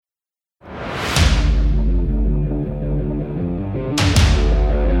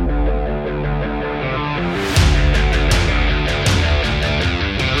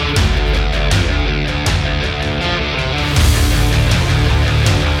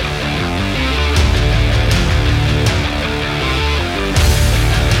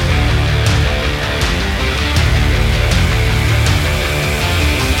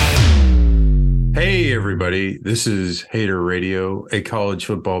everybody. This is Hater Radio, a college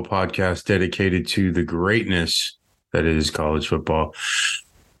football podcast dedicated to the greatness that is college football.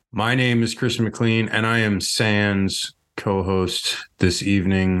 My name is Chris McLean, and I am Sans co-host this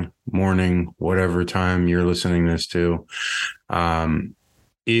evening, morning, whatever time you're listening this to. Ian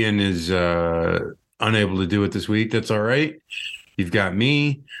is unable to do it this week. That's all right. You've got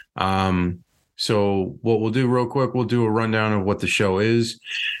me. So what we'll do real quick, we'll do a rundown of what the show is.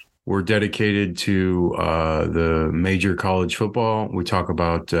 We're dedicated to the major college football. We talk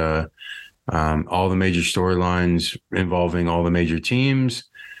about all the major storylines involving all the major teams.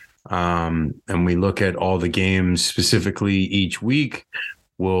 And we look at all the games specifically each week.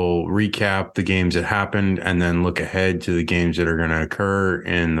 We'll recap the games that happened and then look ahead to the games that are going to occur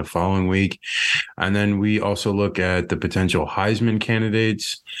in the following week. And then we also look at the potential Heisman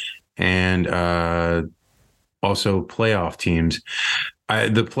candidates and also playoff teams.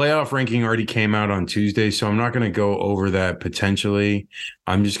 The playoff ranking already came out on Tuesday, so I'm not going to go over that potentially.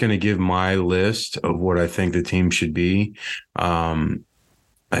 I'm just going to give my list of what I think the team should be. I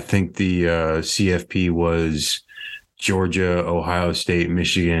think the CFP was Georgia, Ohio State,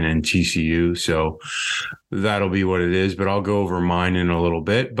 Michigan, and TCU. So that'll be what it is, but I'll go over mine in a little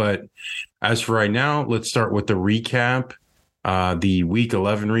bit. But as for right now, let's start with the recap, the Week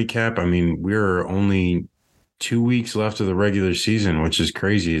 11 recap. I mean, we're only 2 weeks left of the regular season, which is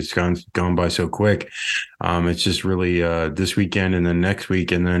crazy. It's gone by so quick. It's just really this weekend and then next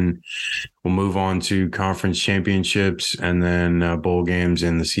week, and then we'll move on to conference championships and then bowl games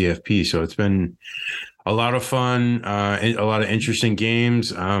in the CFP. So it's been a lot of fun, a lot of interesting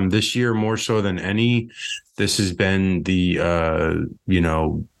games. This year, more so than any, this has been the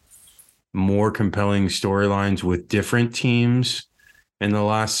more compelling storylines with different teams in the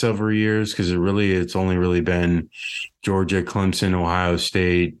last several years, because it's only really been Georgia, Clemson, Ohio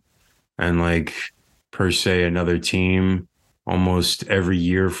State, and like per se another team almost every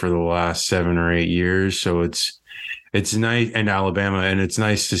year for the last 7 or 8 years. So it's nice, and Alabama, and it's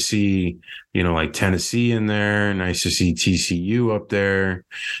nice to see, like Tennessee in there, nice to see TCU up there.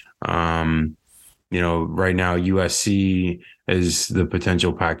 Right now USC is the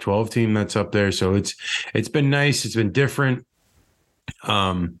potential Pac-12 team that's up there. So it's been nice. It's been different.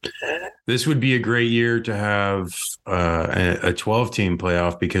 This would be a great year to have a 12-team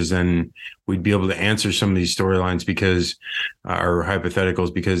playoff, because then we'd be able to answer some of these storylines or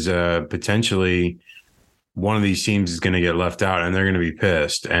hypotheticals, because potentially one of these teams is going to get left out and they're going to be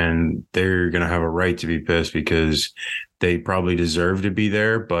pissed, and they're going to have a right to be pissed because they probably deserve to be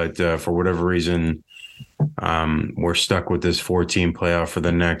there. But for whatever reason, we're stuck with this 4-team playoff for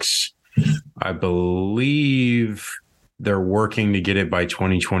the next, I believe they're working to get it by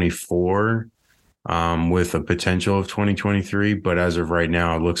 2024 with a potential of 2023. But as of right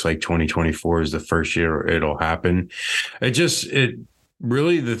now, it looks like 2024 is the first year it'll happen. It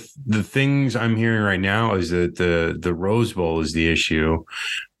really, the things I'm hearing right now is that the Rose Bowl is the issue,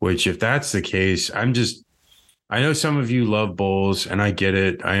 which if that's the case, I know some of you love bowls, and I get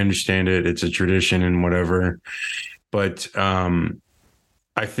it. I understand it. It's a tradition and whatever. But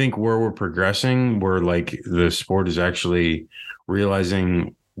I think where we're progressing, where like the sport is actually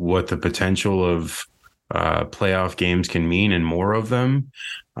realizing what the potential of playoff games can mean, and more of them.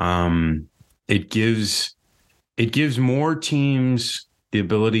 It gives more teams the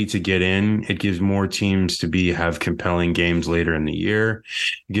ability to get in. It gives more teams to have compelling games later in the year.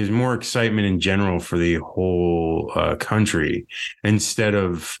 It gives more excitement in general for the whole country, instead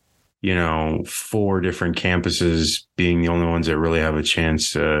of 4 different campuses being the only ones that really have a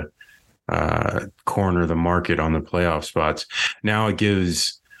chance to corner the market on the playoff spots. Now it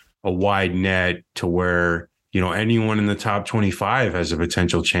gives a wide net to where, anyone in the top 25 has a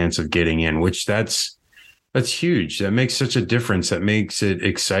potential chance of getting in, which that's huge. That makes such a difference. That makes it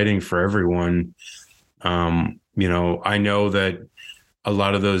exciting for everyone. I know that a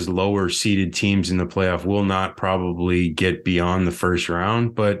lot of those lower seeded teams in the playoff will not probably get beyond the first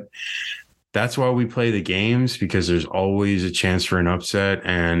round, but that's why we play the games, because there's always a chance for an upset.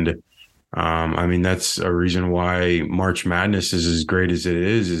 And that's a reason why March Madness is as great as it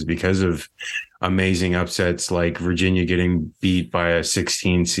is because of amazing upsets like Virginia getting beat by a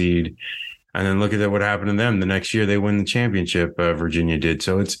 16 seed. And then look at what happened to them. The next year they win the championship, Virginia did.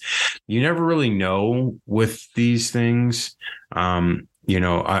 So you never really know with these things.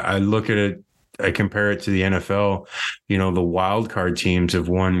 I look at it, I compare it to the NFL. The wild card teams have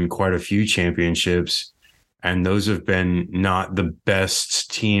won quite a few championships, and those have been not the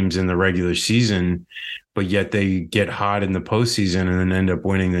best teams in the regular season, but yet they get hot in the postseason and then end up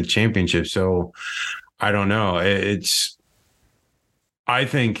winning the championship. So I don't know. I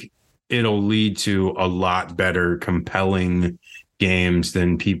think it'll lead to a lot better, compelling games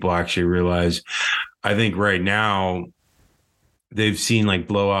than people actually realize. I think right now they've seen like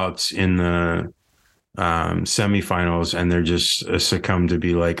blowouts in the semifinals, and they're just succumbed to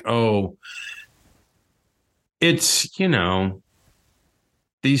be like, oh, it's,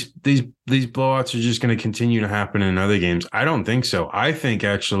 these blowouts are just going to continue to happen in other games. I don't think so. I think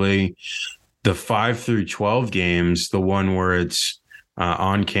actually the 5 through 12 games, the one where it's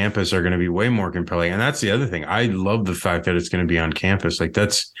on campus, are going to be way more compelling. And that's the other thing. I love the fact that it's going to be on campus. Like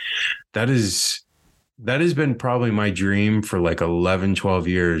that has been probably my dream for like 11, 12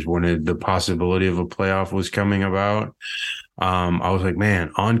 years when the possibility of a playoff was coming about. I was like,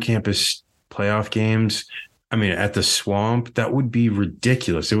 man, on campus playoff games. I mean, at the Swamp, that would be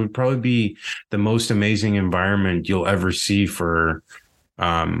ridiculous. It would probably be the most amazing environment you'll ever see for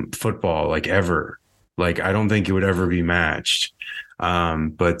football, like ever. Like, I don't think it would ever be matched.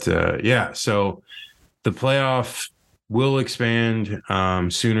 Yeah, so the playoff will expand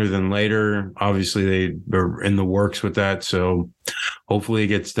sooner than later. Obviously, they are in the works with that. So hopefully it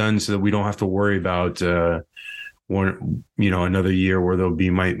gets done so that we don't have to worry about another year where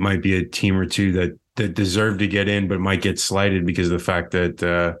might be a team or two that deserve to get in, but might get slighted because of the fact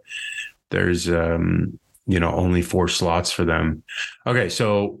that there's only 4 slots for them. Okay,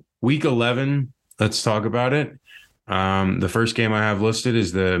 so week 11, let's talk about it. The first game I have listed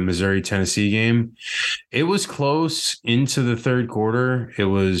is the Missouri-Tennessee game. It was close into the third quarter. It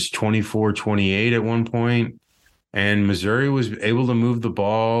was 24-28 at one point, and Missouri was able to move the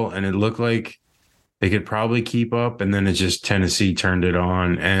ball, and it looked like they could probably keep up, and then it just Tennessee turned it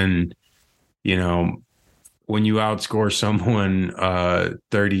on. And when you outscore someone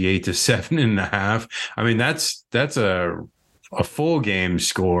 38-7.5, I mean, that's a full game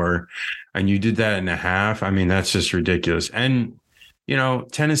score, and you did that in a half. I mean, that's just ridiculous. And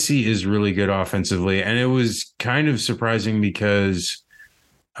Tennessee is really good offensively, and it was kind of surprising because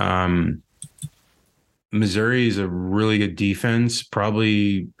Missouri is a really good defense,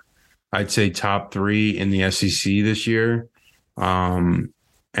 probably I'd say top 3 in the SEC this year.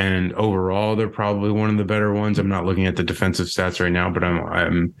 And overall, they're probably one of the better ones. I'm not looking at the defensive stats right now, but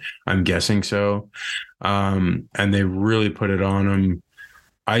I'm guessing so. And they really put it on them.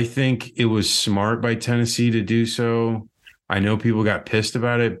 I think it was smart by Tennessee to do so. I know people got pissed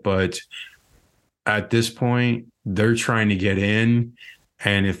about it, but at this point, they're trying to get in.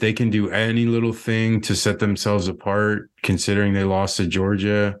 And if they can do any little thing to set themselves apart, considering they lost to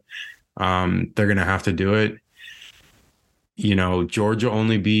Georgia, they're going to have to do it. Georgia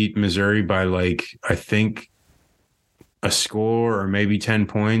only beat Missouri by I think a score or maybe 10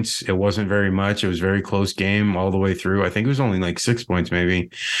 points. It wasn't very much. It was a very close game all the way through. I think it was only 6 points maybe.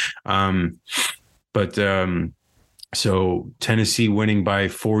 So Tennessee winning by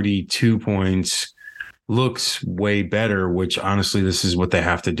 42 points looks way better, which honestly, this is what they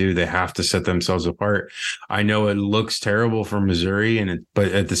have to do. They have to set themselves apart. I know it looks terrible for Missouri,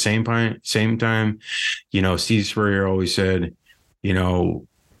 but at the same time, Steve Spurrier always said,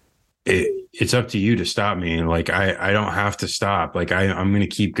 it's up to you to stop me. I don't have to stop. I'm going to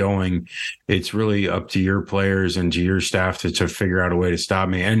keep going. It's really up to your players and to your staff to figure out a way to stop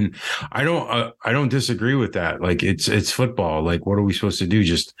me. And I don't disagree with that. It's football. What are we supposed to do?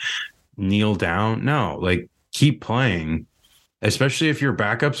 Just kneel down? No, keep playing, especially if your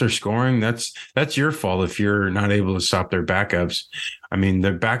backups are scoring. That's your fault if you're not able to stop their backups. I mean,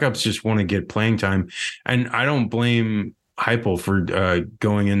 the backups just want to get playing time, and I don't blame Heupel for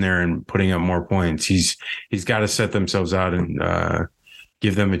going in there and putting up more points. He's got to set themselves out and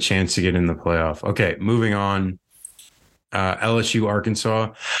give them a chance to get in the playoff. Okay, moving on. LSU,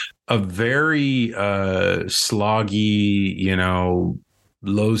 Arkansas, a very sloggy,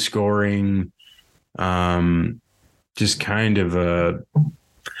 low scoring, just kind of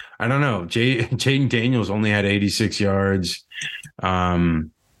I don't know. Jaden Daniels only had 86 yards. KJ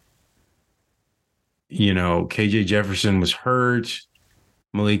Jefferson was hurt.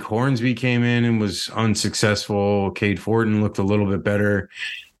 Malik Hornsby came in and was unsuccessful. Cade Fortin looked a little bit better,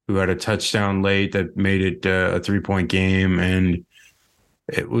 who had a touchdown late that made it a 3-point game. And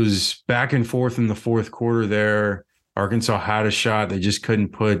it was back and forth in the fourth quarter there. Arkansas had a shot. They just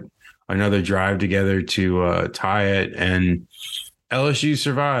couldn't put another drive together to tie it. And LSU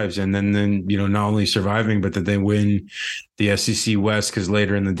survives. And then not only surviving, but that they win the SEC West because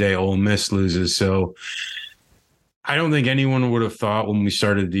later in the day, Ole Miss loses. So I don't think anyone would have thought when we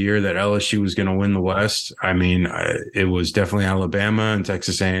started the year that LSU was going to win the West. I mean, it was definitely Alabama and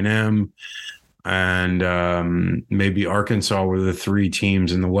Texas A&M. And maybe Arkansas were the 3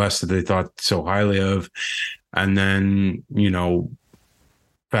 teams in the West that they thought so highly of. And then,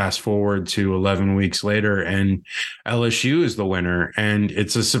 fast forward to 11 weeks later, and LSU is the winner, and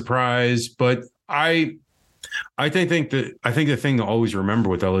it's a surprise. But I think the thing to always remember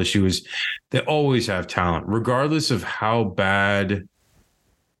with LSU is they always have talent, regardless of how bad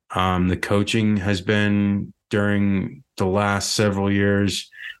the coaching has been during the last several years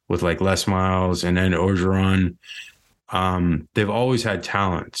with like Les Miles and then Orgeron. They've always had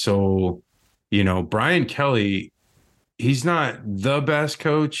talent. So, Brian Kelly, he's not the best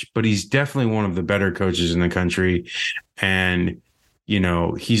coach, but he's definitely one of the better coaches in the country. And,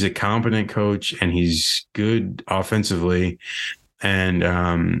 he's a competent coach and he's good offensively.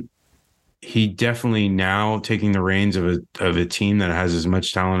 And he definitely now taking the reins of a team that has as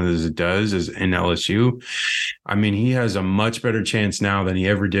much talent as it does as in LSU. I mean, he has a much better chance now than he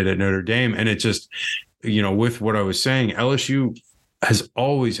ever did at Notre Dame. And it just, with what I was saying, LSU has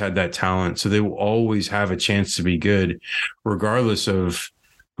always had that talent. So they will always have a chance to be good, regardless of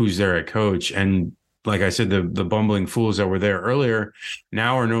who's there at coach. And like I said, the bumbling fools that were there earlier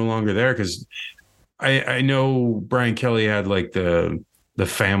now are no longer there, because I know Brian Kelly had like the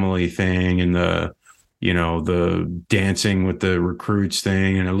family thing and the dancing with the recruits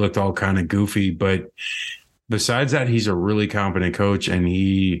thing, and it looked all kind of goofy. But besides that, he's a really competent coach, and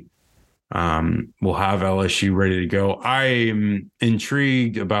he will have LSU ready to go. I'm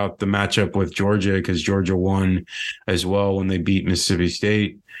intrigued about the matchup with Georgia because Georgia won as well when they beat Mississippi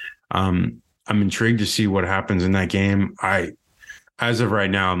State. I'm intrigued to see what happens in that game. As of right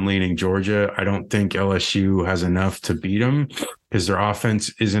now, I'm leaning Georgia. I don't think LSU has enough to beat them because their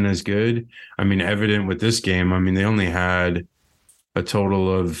offense isn't as good. I mean, evident with this game. I mean, they only had a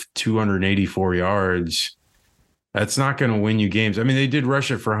total of 284 yards. That's not going to win you games. I mean, they did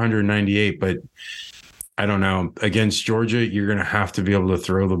rush it for 198, but I don't know. Against Georgia, you're going to have to be able to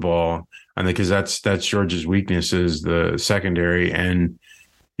throw the ball, and because that's Georgia's weakness is the secondary, and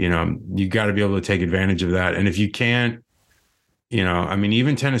you got to be able to take advantage of that. And if you can't, I mean,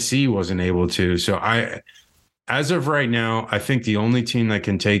 even Tennessee wasn't able to. So as of right now, I think the only team that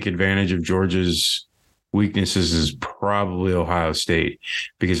can take advantage of Georgia's weaknesses is probably Ohio State,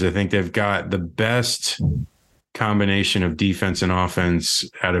 because I think they've got the best combination of defense and offense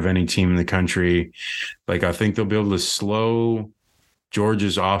out of any team in the country. Like, I think they'll be able to slow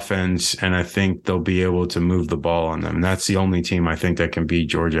Georgia's offense, and I think they'll be able to move the ball on them. And that's the only team I think that can beat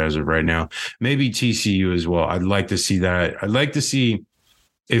Georgia as of right now. Maybe TCU as well. I'd like to see that. I'd like to see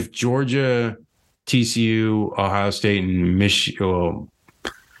if Georgia, TCU, Ohio State, and Michigan, well,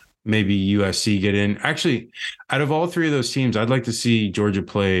 maybe USC get in. Actually, out of all three of those teams, I'd like to see Georgia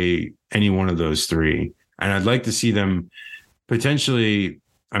play any one of those three. And I'd like to see them potentially,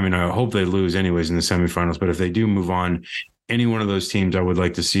 I mean, I hope they lose anyways in the semifinals, but if they do move on, any one of those teams I would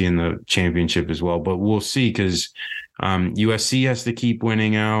like to see in the championship as well. But we'll see, because USC has to keep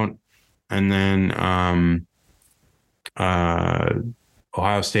winning out. And then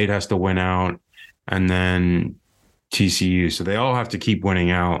Ohio State has to win out. And then TCU. So they all have to keep winning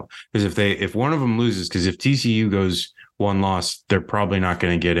out, because if one of them loses, because if TCU goes one loss, they're probably not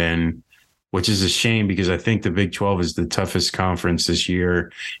going to get in, which is a shame, because I think the Big 12 is the toughest conference this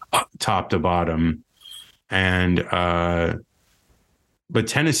year, top to bottom. And but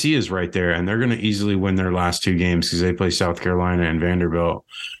Tennessee is right there, and they're going to easily win their last two games because they play South Carolina and Vanderbilt,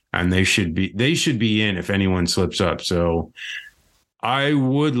 and they should be in if anyone slips up. So I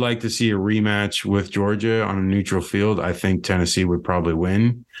would like to see a rematch with Georgia on a neutral field. I think Tennessee would probably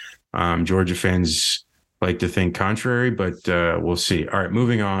win. Georgia fans like to think contrary, but we'll see. All right,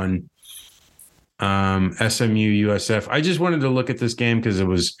 moving on. SMU USF. I just wanted to look at this game because it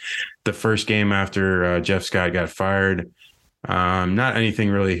was the first game after Jeff Scott got fired. Not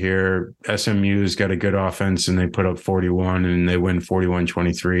anything really here. SMU's got a good offense, and they put up 41, and they win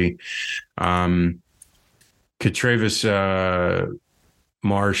 41-23. Travis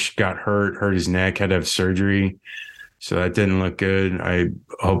Marsh got hurt his neck, had to have surgery, so that didn't look good. I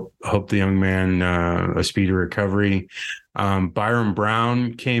hope the young man a speedy recovery. Byron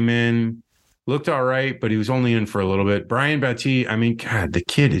Brown came in. Looked all right, but he was only in for a little bit. Brian Battie, I mean, God, the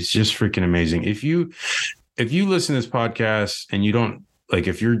kid is just freaking amazing. If you listen to this podcast and you don't, like,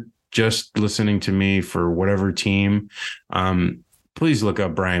 if you're just listening to me for whatever team, please look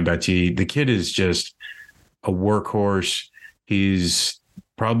up Brian Battie. The kid is just a workhorse. He's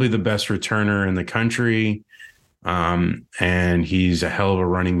probably the best returner in the country. And he's a hell of a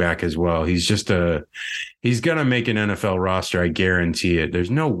running back as well. He's going to make an NFL roster. I guarantee it.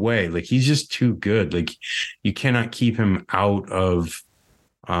 There's no way. Like, he's just too good. Like, you cannot keep him out of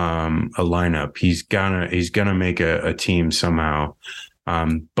a lineup. He's gonna make a team somehow.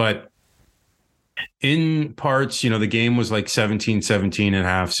 But in parts, the game was like 17-17 at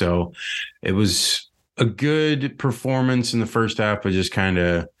half. So it was a good performance in the first half, but just kind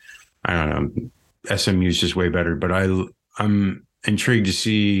of, I don't know, SMU is just way better. But I'm intrigued to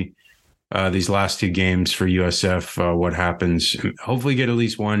see these last two games for USF, what happens. Hopefully get at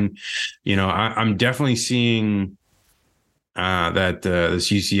least one. I'm definitely seeing that this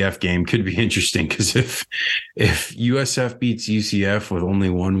UCF game could be interesting, because if USF beats UCF with only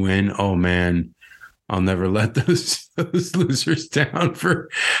one win, oh man, I'll never let those losers down for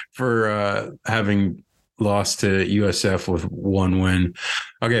having lost to USF with one win.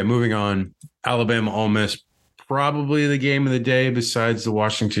 Okay, moving on. Alabama Ole Miss, probably the game of the day besides the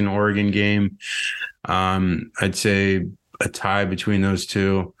Washington Oregon game. I'd say a tie between those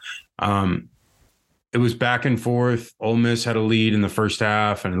two. It was back and forth. Ole Miss had a lead in the first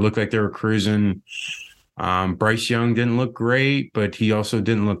half, and it looked like they were cruising. Bryce Young didn't look great, but he also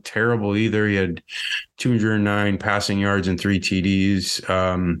didn't look terrible either. He had 209 passing yards and 3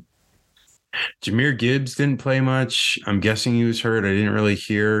 TDs. Jahmyr Gibbs didn't play much. I'm guessing he was hurt. I didn't really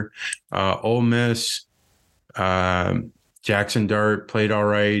hear. Ole Miss, Jackson Dart played all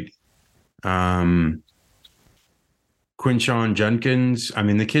right. Quinshon Judkins, I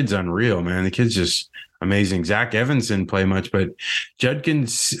mean, the kid's unreal, man. The kid's just amazing. Zach Evans didn't play much, but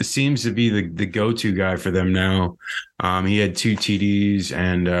Judkins seems to be the go-to guy for them now. He had 2 TDs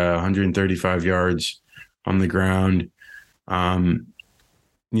and 135 yards on the ground.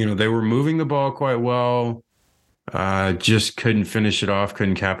 They were moving the ball quite well. Just couldn't finish it off,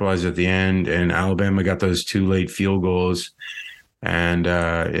 couldn't capitalize at the end. And Alabama got those 2 late field goals. And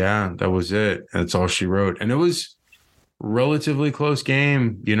that was it. That's all she wrote. And it was relatively close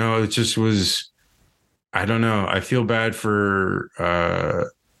game. It just was, I don't know. I feel bad for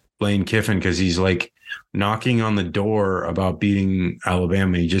Lane Kiffin, because he's like knocking on the door about beating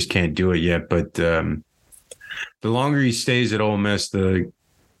Alabama. He just can't do it yet. But the longer he stays at Ole Miss, the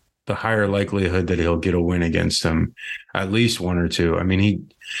higher likelihood that he'll get a win against them, at least 1 or 2. I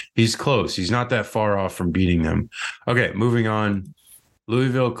mean, he's close. He's not that far off from beating them. Okay, moving on.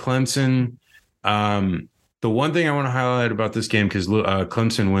 Louisville, Clemson. The one thing I want to highlight about this game, because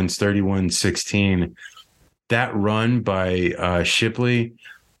Clemson wins 31-16, that run by Shipley,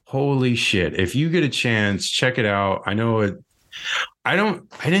 holy shit. If you get a chance, check it out. I know it. I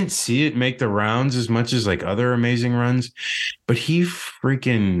didn't see it make the rounds as much as like other amazing runs, but he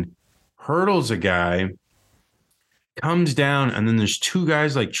freaking hurdles a guy, comes down, and then there's 2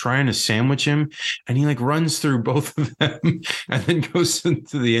 guys like trying to sandwich him, and he like runs through both of them and then goes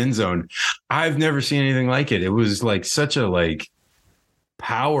into the end zone. I've never seen anything like it. It was like such a like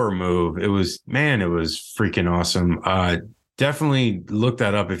power move. It was freaking awesome. Definitely look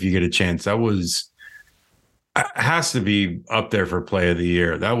that up if you get a chance. That was has to be up there for play of the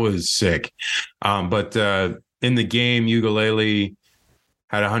year. That was sick. But in the game, Ugalele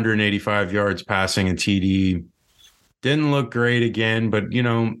had 185 yards passing, a TD. Didn't look great again, but,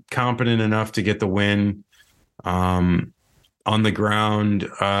 competent enough to get the win. On the ground,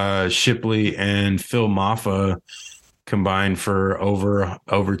 Shipley and Phil Maffa combined for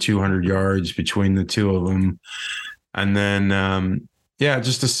over 200 yards between the two of them. And then,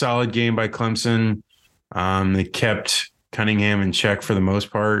 just a solid game by Clemson. They kept Cunningham in check for the most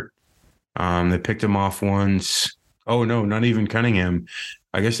part. They picked him off once. Oh, no, not even Cunningham.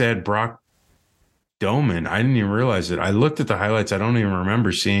 I guess they had Brock Doman. I didn't even realize it. I looked at the highlights. I don't even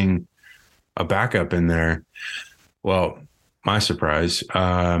remember seeing a backup in there. Well, my surprise.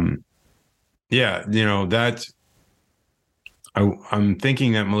 I'm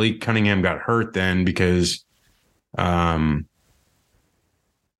thinking that Malik Cunningham got hurt then, because I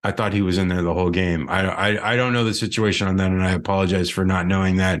thought he was in there the whole game. I don't know the situation on that, and I apologize for not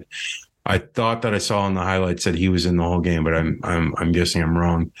knowing that. I thought that I saw in the highlights that he was in the whole game, but I'm guessing I'm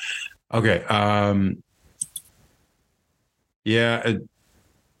wrong. Okay. Wow.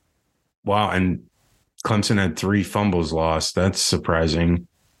 And Clemson had 3 fumbles lost. That's surprising.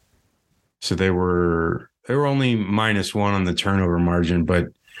 So they were only -1 on the turnover margin, but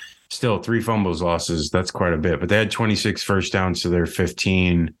still 3 fumbles losses. That's quite a bit. But they had 26 first downs to their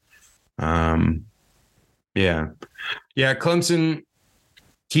 15. Clemson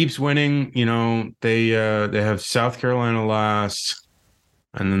keeps winning. They have South Carolina last,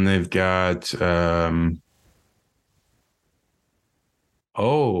 and then they've got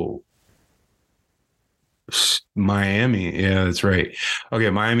Miami. Yeah, that's right. Okay,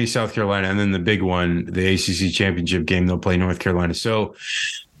 Miami, South Carolina, and then the big one, the ACC championship game. They'll play North Carolina. So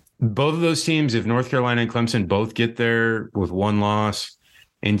both of those teams, if North Carolina and Clemson both get there with 1 loss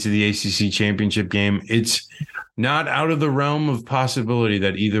into the ACC championship game, not out of the realm of possibility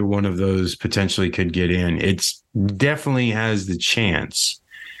that either one of those potentially could get in. It's definitely has the chance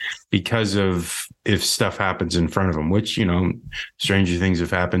because of if stuff happens in front of them, which, stranger things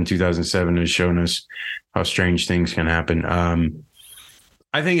have happened. 2007 has shown us how strange things can happen.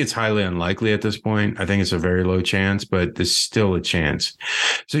 I think it's highly unlikely at this point. I think it's a very low chance, but there's still a chance.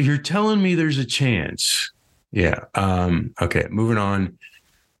 So you're telling me there's a chance. Yeah. Okay. Moving on.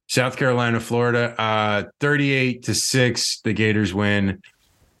 South Carolina, Florida, 38-6. The Gators win.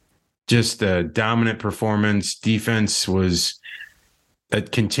 Just a dominant performance. Defense was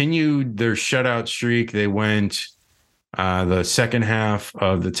continued their shutout streak. They went the second half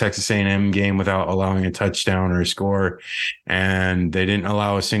of the Texas A&M game without allowing a touchdown or a score, and they didn't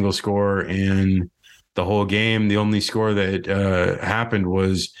allow a single score in the whole game. The only score that happened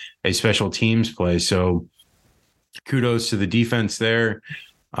was a special teams play. So kudos to the defense there.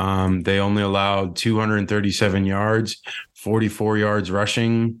 They only allowed 237 yards, 44 yards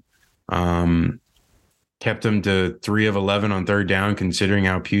rushing. Kept them to 3 of 11 on third down, considering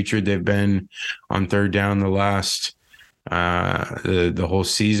how putrid they've been on third down the last the whole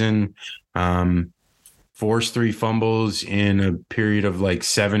season. Forced 3 fumbles in a period of like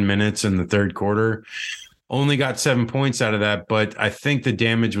 7 minutes in the third quarter. Only got 7 points out of that, but I think the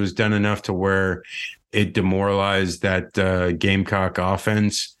damage was done enough to where it demoralized that Gamecock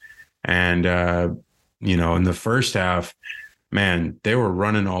offense. And, in the first half, man, they were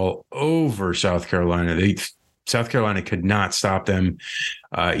running all over South Carolina. South Carolina could not stop them.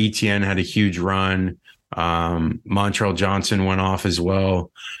 ETN had a huge run. Montrell Johnson went off as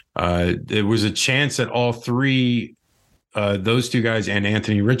well. There was a chance that all three, those two guys and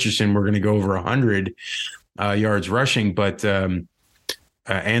Anthony Richardson, were going to go over 100 yards rushing, but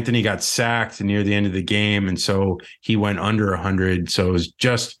Anthony got sacked near the end of the game, and so he went under 100. So it was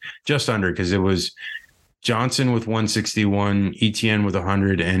just under, because it was Johnson with 161, ETN with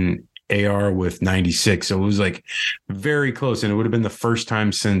 100, and AR with 96. So it was like very close, and it would have been the first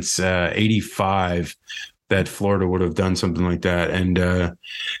time since 85 that Florida would have done something like that. And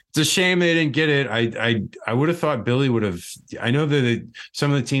it's a shame they didn't get it. I would have thought Billy would have. I know that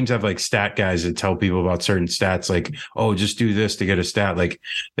some of the teams have like stat guys that tell people about certain stats, like, oh, just do this to get a stat. Like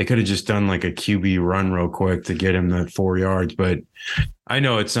they could have just done like a QB run real quick to get him the 4 yards. But I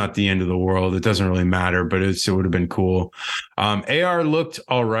know it's not the end of the world. It doesn't really matter, but it would have been cool. AR looked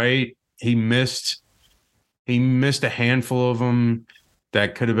all right. He missed a handful of them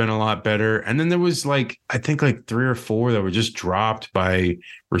that could have been a lot better. And then there was I think 3 or 4 that were just dropped by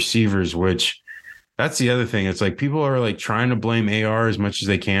receivers, which that's the other thing. It's like people are like trying to blame AR as much as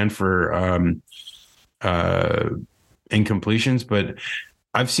they can for incompletions, but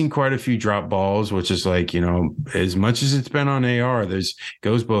I've seen quite a few drop balls, which is as much as it's been on AR,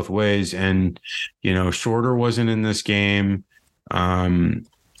 goes both ways. And, Shorter wasn't in this game.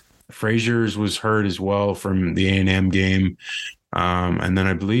 Frazier's was hurt as well from the A&M game. And then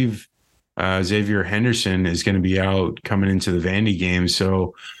I believe Xavier Henderson is going to be out coming into the Vandy game.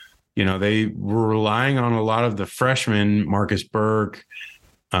 So, they were relying on a lot of the freshmen, Marcus Burke,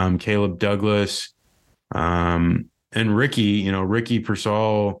 Caleb Douglas, and Ricky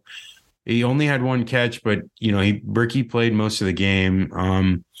Pearsall. He only had 1 catch, but, Ricky played most of the game.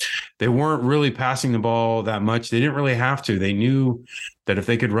 They weren't really passing the ball that much. They didn't really have to. They knew that if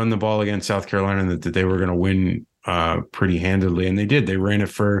they could run the ball against South Carolina, that they were going to win pretty handedly. And they did. They ran it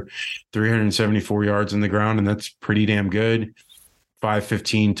for 374 yards on the ground, and that's pretty damn good.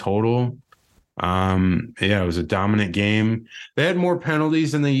 515 total. It was a dominant game. They had more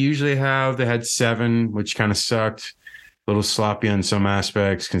penalties than they usually have. They had 7, which kind of sucked. A little sloppy on some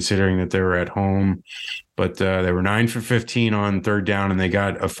aspects, considering that they were at home. But they were 9 for 15 on third down, and they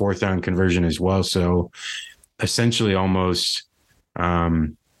got a 4th down conversion as well. So essentially almost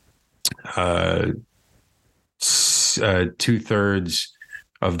 2/3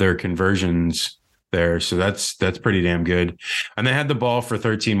 of their conversions there. So that's pretty damn good. And they had the ball for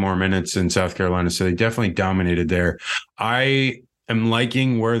 13 more minutes in South Carolina. So they definitely dominated there. I am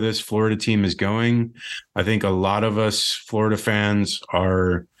liking where this Florida team is going. I think a lot of us Florida fans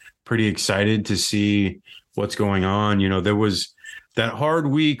are pretty excited to see what's going on. There was that hard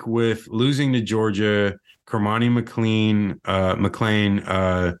week with losing to Georgia, Cormani McClain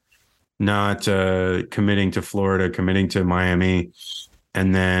not committing to Florida, committing to Miami.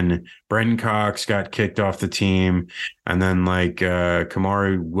 And then Brenton Cox got kicked off the team. And then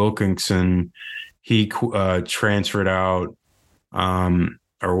Kamari Wilkinson, he transferred out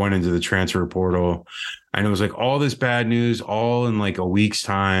or went into the transfer portal. And it was all this bad news all in a week's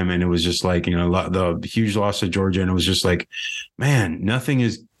time. And it was just the huge loss to Georgia. And it was just man, nothing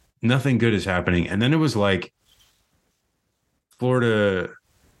good is happening. And then it was Florida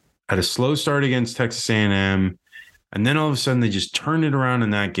had a slow start against Texas A&M, and then all of a sudden they just turned it around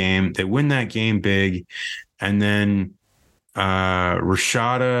in that game. They win that game big, and then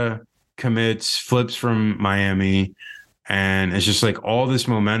Rashada commits, flips from Miami, and it's just like all this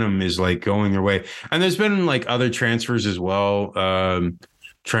momentum is like going their way. And there's been like other transfers as well.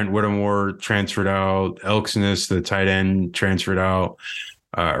 Trent Whittemore transferred out. Elksness, the tight end, transferred out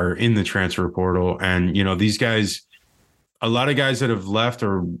or in the transfer portal. And, you know, these guys, a lot of guys that have left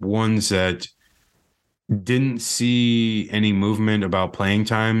are ones that didn't see any movement about playing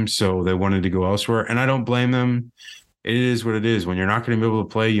time, so they wanted to go elsewhere. And I don't blame them. It is what it is. When you're not going to be able to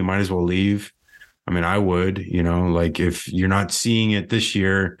play, you might as well leave. I mean, I would, you know, like if you're not seeing it this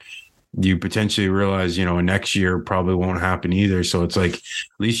year, you potentially realize, you know, next year probably won't happen either. So it's like,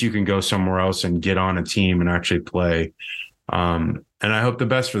 at least you can go somewhere else and get on a team and actually play. And I hope the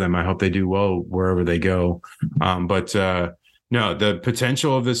best for them. I hope they do well wherever they go. But no, the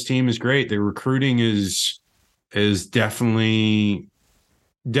potential of this team is great. The recruiting is definitely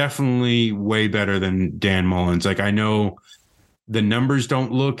way better than Dan Mullen's. Like, I know the numbers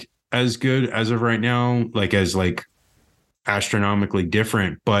don't look as good as of right now, like as like astronomically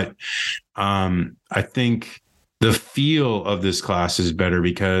different, but I think the feel of this class is better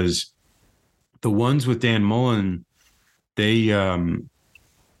because the ones with Dan Mullen, they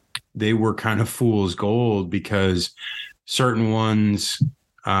were kind of fool's gold because certain ones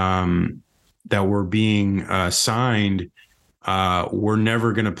that were being signed were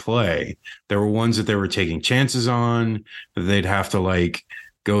never going to play. There were ones that they were taking chances on, that they'd have to like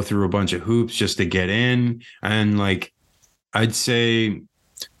go through a bunch of hoops just to get in. And like, I'd say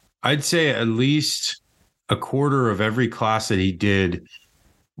at least a quarter of every class that he did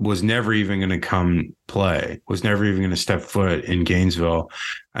was never even going to come play, was never even going to step foot in Gainesville.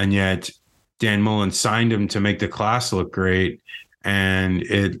 And yet Dan Mullen signed him to make the class look great. And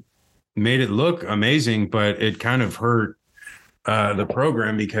it made it look amazing, but it kind of hurt the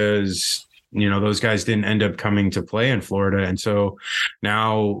program because, you know, those guys didn't end up coming to play in Florida. And so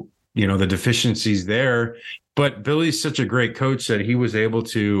now, you know, the deficiencies there, but Billy's such a great coach that he was able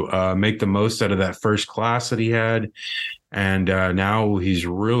to make the most out of that first class that he had. And now he's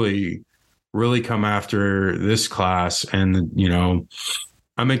really, really come after this class. And, you know,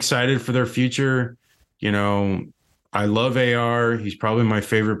 I'm excited for their future. You know, I love AR. He's probably my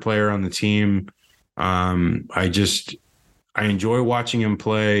favorite player on the team. I enjoy watching him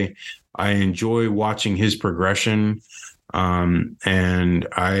play. I enjoy watching his progression. And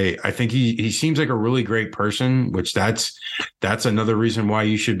I think he seems like a really great person, which that's another reason why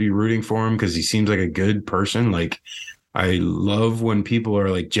you should be rooting for him, because he seems like a good person. Like, I love when people are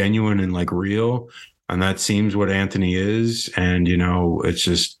like genuine and like real, and that seems what Anthony is. And, you know, it's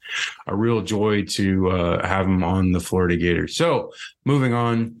just a real joy to have him on the Florida Gators. So moving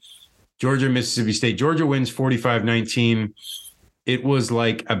on, Georgia, Mississippi State. Georgia wins 45-19. It was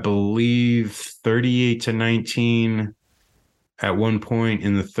like, I believe 38-19 at one point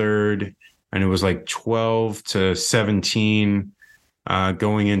in the third, and it was like 12-17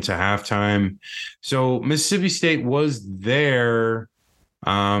 going into halftime. So Mississippi State was there.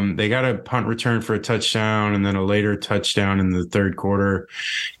 They got a punt return for a touchdown and then a later touchdown in the third quarter.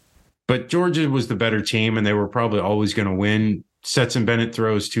 But Georgia was the better team, and they were probably always going to win. Stetson Bennett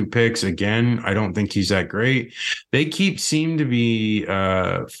throws 2 picks. Again, I don't think he's that great. They seem to be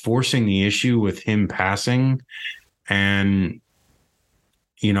forcing the issue with him passing. And,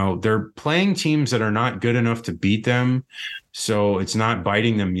 you know, they're playing teams that are not good enough to beat them. So it's not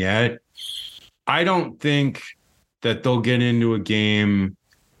biting them yet. I don't think that they'll get into a game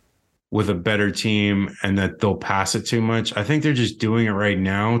with a better team and that they'll pass it too much. I think they're just doing it right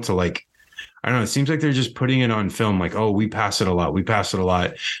now to, like, I don't know. It seems like they're just putting it on film, like, oh, we pass it a lot. We pass it a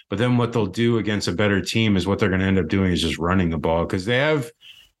lot. But then what they'll do against a better team is what they're going to end up doing is just running the ball, because they have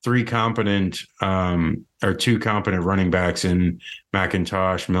 2 competent running backs in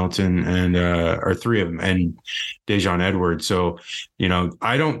McIntosh, Milton, and or 3 of them, and Dejon Edwards. So, you know,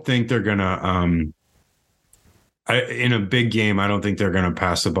 I don't think they're going to in a big game, I don't think they're going to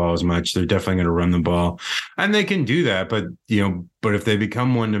pass the ball as much. They're definitely going to run the ball, and they can do that. But, you know, if they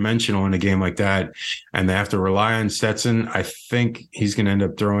become one-dimensional in a game like that and they have to rely on Stetson, I think he's going to end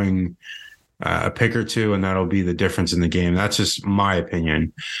up throwing a pick or 2, and that'll be the difference in the game. That's just my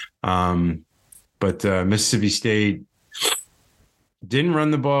opinion. But Mississippi State didn't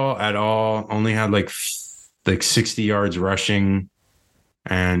run the ball at all, only had like 60 yards rushing.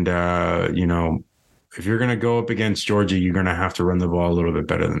 And, you know, if you're going to go up against Georgia, you're going to have to run the ball a little bit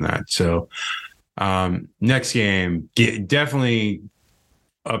better than that. So next game, definitely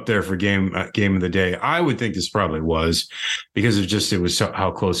up there for game of the day. I would think this probably was because of just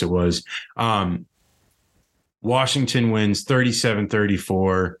how close it was. Washington wins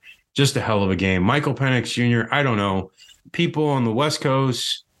 37-34. Just a hell of a game. Michael Penix Jr., I don't know. People on the West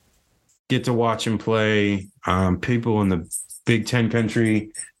Coast get to watch him play. People in the Big Ten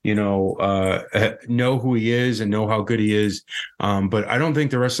country, know who he is and know how good he is. But I don't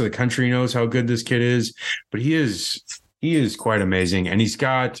think the rest of the country knows how good this kid is. But he is quite amazing. And he's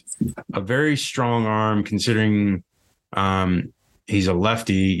got a very strong arm considering he's a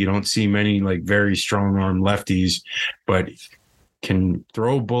lefty. You don't see many like very strong arm lefties, but can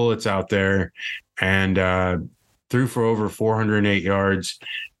throw bullets out there and threw for over 408 yards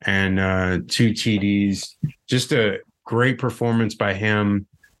and 2 TDs. Just a great performance by him.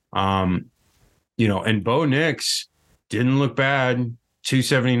 And Bo Nix didn't look bad.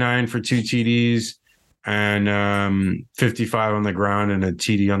 279 for 2 TDs and 55 on the ground and a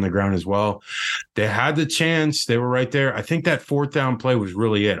TD on the ground as well. They had the chance. They were right there. I think that 4th down play was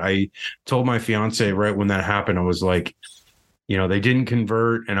really it. I told my fiance right when that happened, I was like, they didn't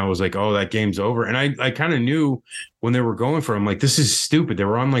convert. And I was like, oh, that game's over. And I kind of knew when they were going for him, like, this is stupid. They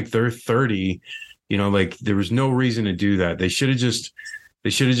were on like their 30, like there was no reason to do that. They should have just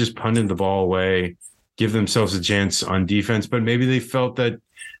punted the ball away, give themselves a chance on defense. But maybe they felt that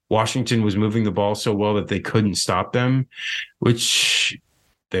Washington was moving the ball so well that they couldn't stop them, which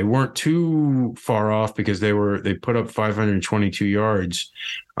they weren't too far off because they put up 522 yards.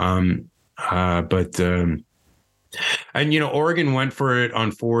 And Oregon went for it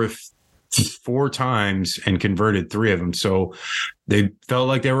on 4th 4 times and converted 3 of them. So they felt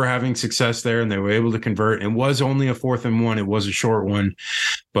like they were having success there and they were able to convert. It was only a 4th and 1. It was a short one,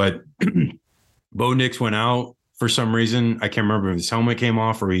 but Bo Nix went out for some reason. I can't remember if his helmet came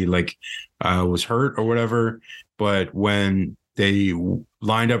off or he was hurt or whatever. But when they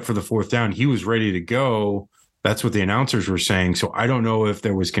lined up for the 4th down, he was ready to go. That's what the announcers were saying. So I don't know if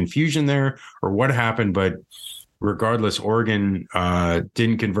there was confusion there or what happened, but regardless, Oregon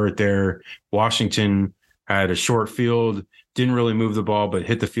didn't convert there. Washington had a short field, didn't really move the ball, but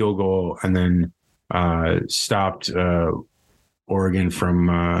hit the field goal and then stopped Oregon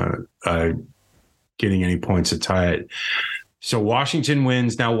from getting any points to tie it. So Washington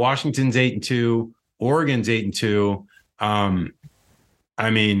wins. Now Washington's 8-2. Oregon's 8-2.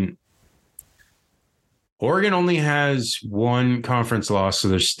 Oregon only has 1 conference loss, so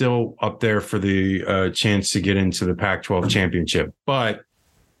they're still up there for the chance to get into the Pac-12 championship. But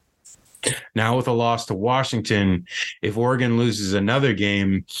now with a loss to Washington, if Oregon loses another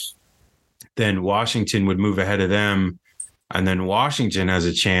game, then Washington would move ahead of them, and then Washington has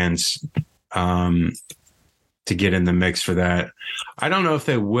a chance to get in the mix for that. I don't know if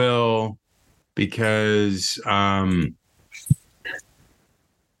they will because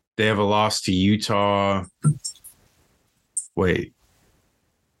they have a loss to Utah. Wait.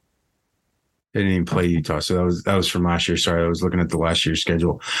 They didn't even play Utah. So that was from last year. Sorry, I was looking at the last year's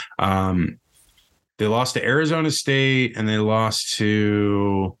schedule. They lost to Arizona State and they lost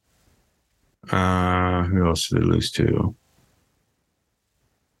to who else did they lose to?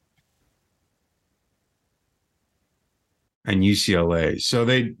 And UCLA. So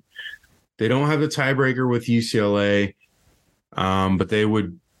they don't have the tiebreaker with UCLA, but they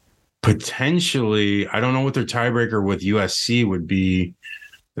would potentially, I don't know what their tiebreaker with USC would be.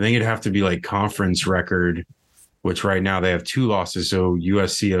 I think it'd have to be like conference record, which right now they have 2 losses. So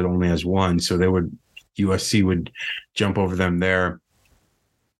USC only has 1. So USC would jump over them there.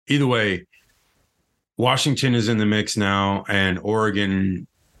 Either way, Washington is in the mix now and Oregon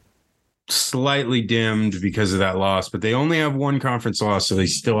slightly dimmed because of that loss, but they only have 1 conference loss. So they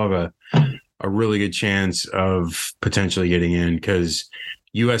still have a really good chance of potentially getting in because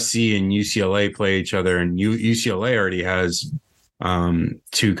USC and UCLA play each other, and UCLA already has 2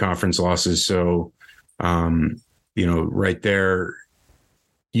 conference losses. So, right there,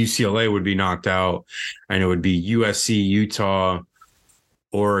 UCLA would be knocked out, and it would be USC, Utah,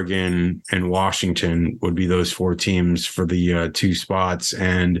 Oregon, and Washington would be those 4 teams for the 2 spots.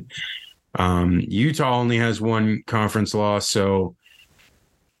 And Utah only has 1 conference loss. So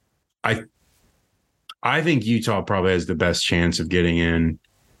I think Utah probably has the best chance of getting in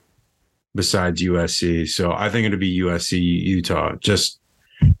besides USC. So I think it'll be USC, Utah. Just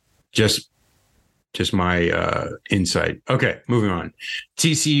my insight. Okay, moving on.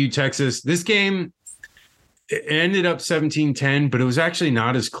 TCU, Texas. This game it ended up 17-10, but it was actually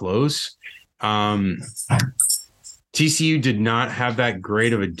not as close. TCU did not have that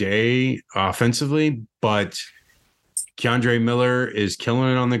great of a day offensively, but Keandre Miller is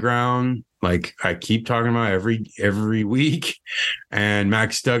killing it on the ground. like I keep talking about every week. And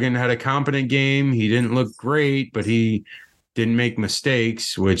Max Duggan had a competent game. He didn't look great, but he didn't make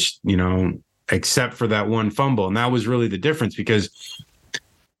mistakes, which, except for that one fumble. And that was really the difference, because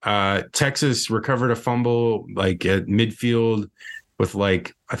Texas recovered a fumble like at midfield with I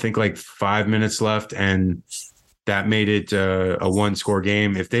think 5 minutes left, and that made it a one-score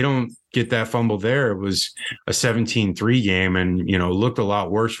game. If they don't get that fumble there, it was a 17-3 game, and looked a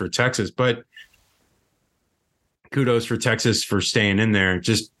lot worse for Texas. But kudos for Texas for staying in there.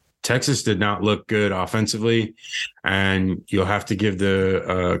 Just Texas did not look good offensively, and you'll have to give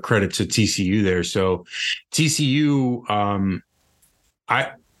the credit to TCU there. So TCU,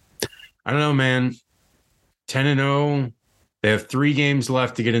 I don't know, man. 10-0. They have 3 games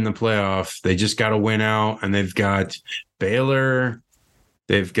left to get in the playoff. They just got to win out, and they've got Baylor,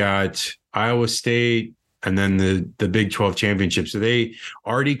 they've got Iowa State, and then the Big 12 championship. So they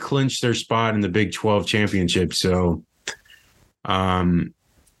already clinched their spot in the Big 12 championship. So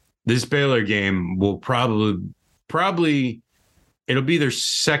this Baylor game will probably it'll be their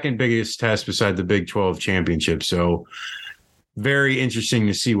second biggest test beside the Big 12 championship. So very interesting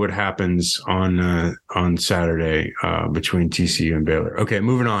to see what happens on Saturday between TCU and Baylor. Okay,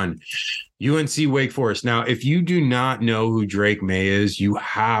 moving on. UNC Wake Forest. Now, if you do not know who Drake May is, you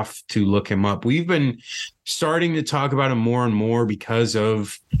have to look him up. We've been starting to talk about him more and more because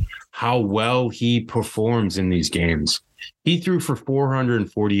of how well he performs in these games. He threw for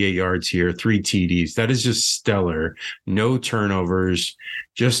 448 yards here, 3 TDs. That is just stellar. No turnovers,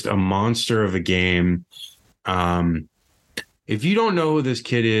 just a monster of a game. If you don't know who this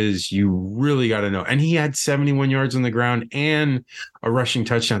kid is, you really got to know. And he had 71 yards on the ground and a rushing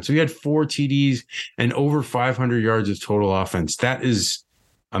touchdown. So he had 4 TDs and over 500 yards of total offense. That is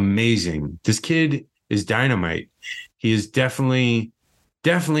amazing. This kid is dynamite. He is definitely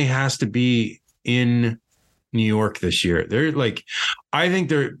has to be in New York this year. I think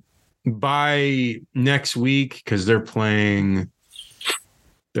they're by next week, because they're playing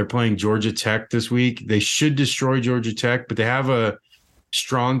Georgia Tech this week. They should destroy Georgia Tech, but they have a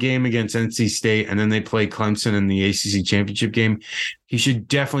strong game against NC State, and then they play Clemson in the ACC championship game. He should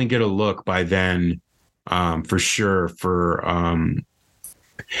definitely get a look by then, for sure.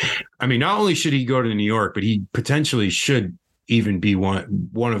 Not only should he go to New York, but he potentially should even be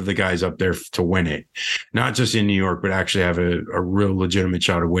one of the guys up there to win it, not just in New York, but actually have a real legitimate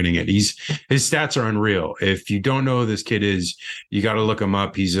shot of winning it. His stats are unreal. If you don't know who this kid is, you got to look him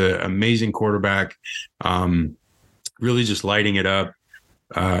up. He's an amazing quarterback, really just lighting it up.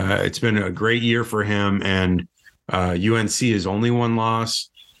 It's been a great year for him, and UNC is only 1 loss,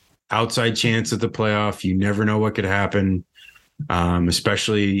 outside chance at the playoff. You never know what could happen.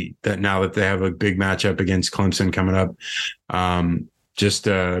 Especially that now that they have a big matchup against Clemson coming up. Just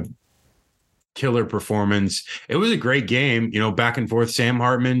a killer performance. It was a great game, back and forth. Sam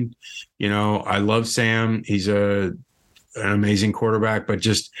Hartman, I love Sam. He's an amazing quarterback, but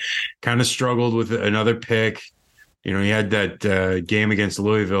just kind of struggled with another pick. He had that game against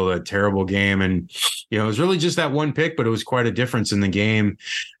Louisville, that terrible game. And, it was really just that one pick, but it was quite a difference in the game.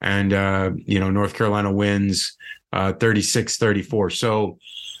 And, North Carolina wins 36-34. So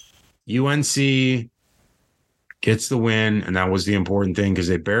UNC gets the win, and that was the important thing, because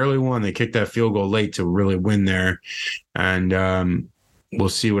they barely won. They kicked that field goal late to really win there. And we'll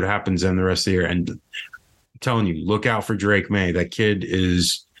see what happens in the rest of the year. And I'm telling you, look out for Drake May. That kid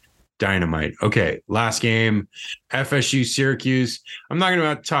is dynamite. Okay, last game, FSU Syracuse. I'm not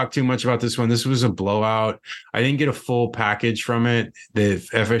going to talk too much about this one. This was a blowout. I didn't get a full package from it. The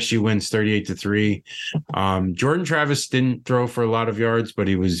FSU wins 38-3. Jordan Travis didn't throw for a lot of yards, but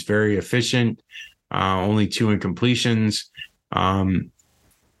he was very efficient. Only 2 incompletions.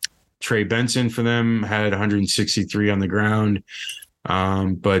 Trey Benson for them had 163 on the ground.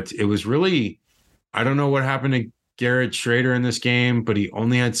 But it was really, I don't know what happened to Garrett Schrader in this game, but he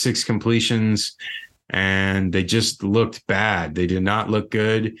only had 6 completions, and they just looked bad. They did not look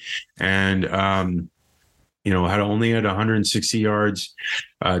good. And, had 160 yards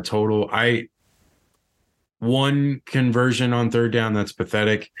total. One conversion on 3rd down. That's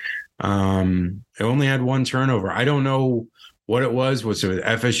pathetic. It only had 1 turnover. I don't know what it was. Was it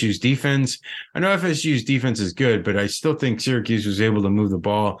FSU's defense? I know FSU's defense is good, but I still think Syracuse was able to move the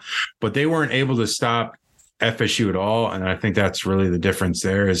ball, but they weren't able to stop FSU at all. And I think that's really the difference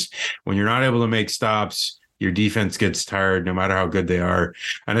there, is when you're not able to make stops, your defense gets tired no matter how good they are.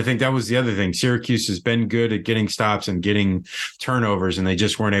 And I think that was the other thing. Syracuse has been good at getting stops and getting turnovers, and they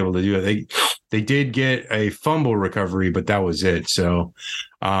just weren't able to do it. They did get a fumble recovery, but that was it. So,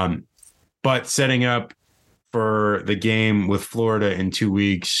 but setting up for the game with Florida in 2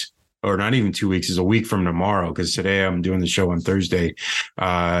 weeks, or not even 2 weeks, is a week from tomorrow, because today I'm doing the show on Thursday.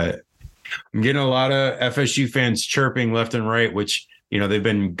 I'm getting a lot of FSU fans chirping left and right, which, they've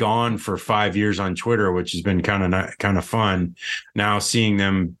been gone for 5 years on Twitter, which has been kind of fun. Now seeing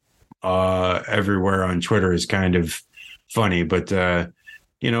them everywhere on Twitter is kind of funny, but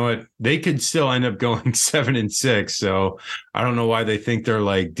you know what? They could still end up going 7-6. So I don't know why they think they're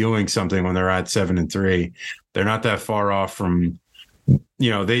like doing something when they're at 7-3. They're not that far off from,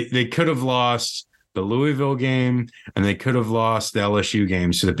 they could have lost the Louisville game and they could have lost the LSU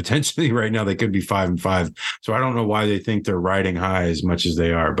game. So that potentially right now they could be 5-5. So I don't know why they think they're riding high as much as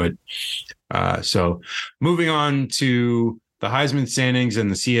they are. But so moving on to the Heisman standings and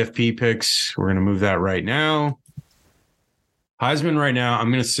the CFP picks, we're going to move that right now. Heisman right now, I'm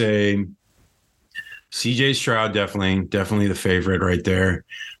going to say CJ Stroud, definitely the favorite right there.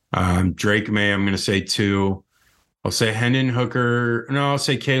 Drake May, I'm going to say 2. I'll say Hendon Hooker. No, I'll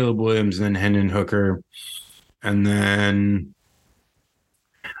say Caleb Williams and then Hendon Hooker. And then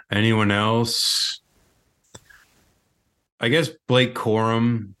anyone else? I guess Blake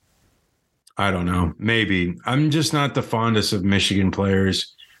Corum. I don't know. Maybe. I'm just not the fondest of Michigan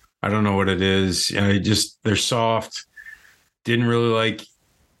players. I don't know what it is. They're soft. Didn't really like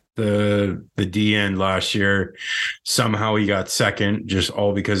the D end last year. Somehow he got second, just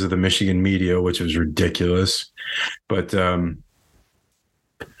all because of the Michigan media, which was ridiculous. But no,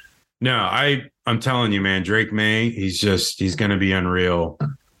 I'm telling you, man, Drake May, he's going to be unreal.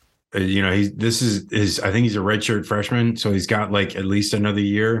 I think he's a redshirt freshman, so he's got like at least another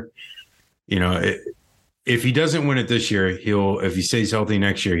year. If he doesn't win it this year, if he stays healthy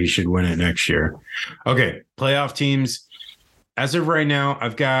next year, he should win it next year. Okay, playoff teams. As of right now,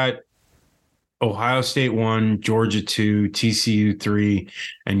 I've got Ohio State 1, Georgia 2, TCU 3,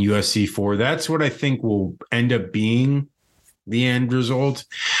 and USC 4. That's what I think will end up being the end result.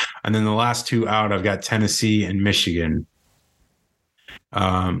 And then the last 2 out, I've got Tennessee and Michigan.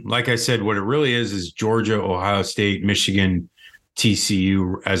 Like I said, what it really is Georgia, Ohio State, Michigan,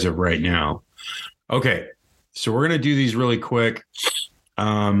 TCU as of right now. Okay, so we're going to do these really quick.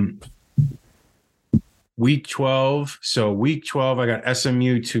 Week 12. So week 12, I got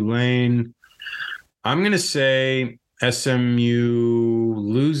SMU, Tulane. I'm going to say SMU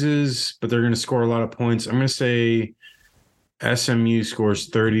loses, but they're going to score a lot of points. I'm going to say SMU scores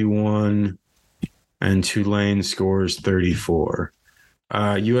 31 and Tulane scores 34.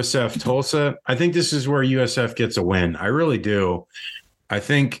 USF Tulsa. I think this is where USF gets a win. I really do. I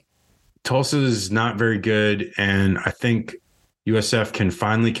think Tulsa is not very good, and I think USF can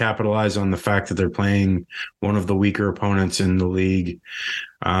finally capitalize on the fact that they're playing one of the weaker opponents in the league.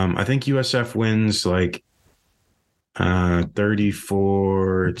 I think USF wins like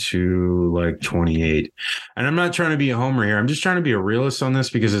 34 to like 28. And I'm not trying to be a homer here. I'm just trying to be a realist on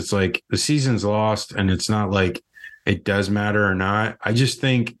this because it's like the season's lost and it's not like it does matter or not. I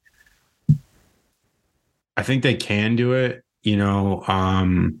think they can do it.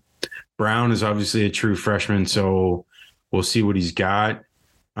 Brown is obviously a true freshman, so we'll see what he's got.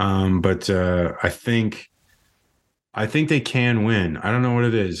 But I think they can win. I don't know what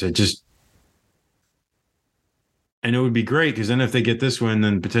it is. And it would be great because then if they get this win,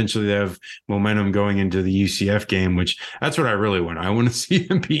 then potentially they have momentum going into the UCF game, which that's what I really want. I want to see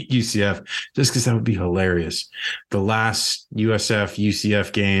them beat UCF just because that would be hilarious. The last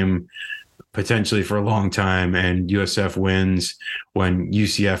UCF game potentially for a long time, and USF wins when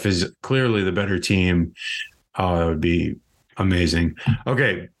UCF is clearly the better team. Oh, that would be amazing.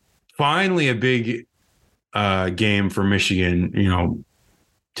 Okay, finally a big game for Michigan.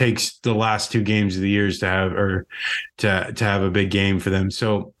 Takes the last 2 games of the years to have a big game for them.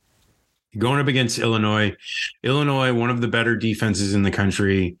 So going up against Illinois, one of the better defenses in the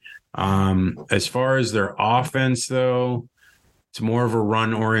country. As far as their offense, though, it's more of a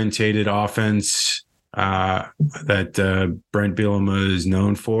run-orientated offense that Brent Bielema is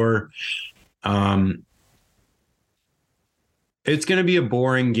known for. It's going to be a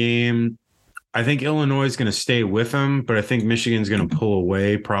boring game. I think Illinois is going to stay with them, but I think Michigan's going to pull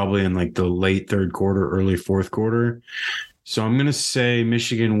away probably in like the late third quarter, early fourth quarter. So I'm going to say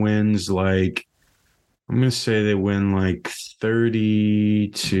Michigan wins they win like 30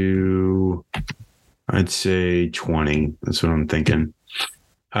 to, I'd say 20. That's what I'm thinking.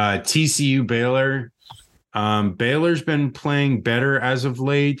 TCU Baylor. Baylor's been playing better as of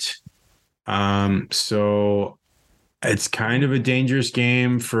late. So it's kind of a dangerous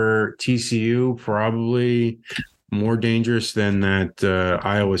game for TCU, probably more dangerous than that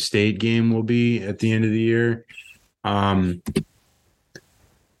Iowa State game will be at the end of the year.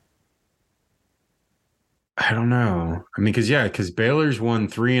 I don't know. I mean, because Baylor's won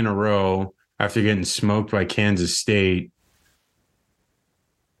 3 in a row after getting smoked by Kansas State.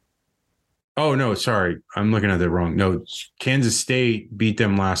 Oh, no, sorry. I'm looking at it wrong. No, Kansas State beat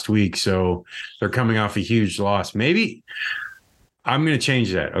them last week, so they're coming off a huge loss. Maybe I'm going to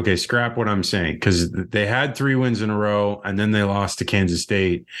change that. Okay, scrap what I'm saying, because they had 3 wins in a row, and then they lost to Kansas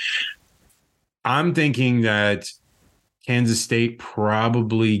State. I'm thinking that Kansas State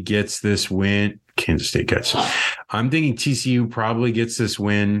probably gets this win. Kansas State gets it. I'm thinking TCU probably gets this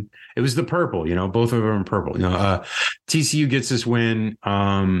win. It was the purple, both of them are purple. TCU gets this win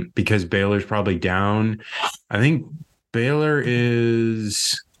because Baylor's probably down. I think Baylor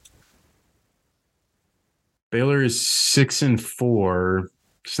is 6-4.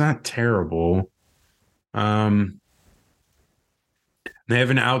 It's not terrible. They have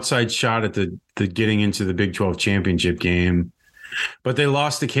an outside shot at the getting into the Big 12 championship game, but they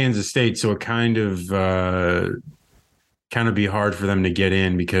lost to Kansas State, so it kind of be hard for them to get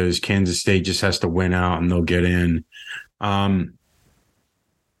in because Kansas State just has to win out and they'll get in. I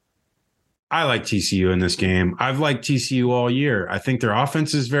like TCU in this game. I've liked TCU all year. I think their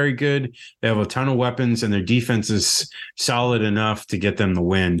offense is very good. They have a ton of weapons, and their defense is solid enough to get them the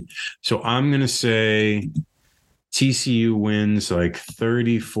win. So I'm going to say TCU wins like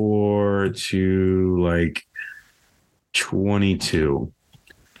 34 to like 22.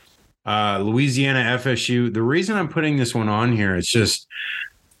 Louisiana FSU. The reason I'm putting this one on here, it's just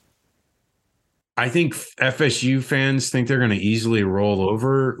I think FSU fans think they're going to easily roll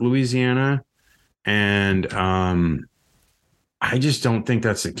over Louisiana, and I just don't think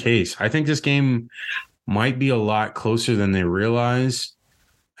that's the case. I think this game might be a lot closer than they realize,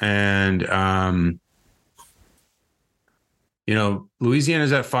 and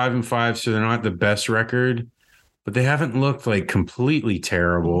Louisiana's at 5-5, so they're not the best record, but they haven't looked like completely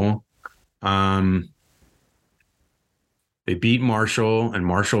terrible. They beat Marshall, and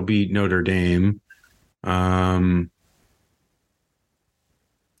Marshall beat Notre Dame. I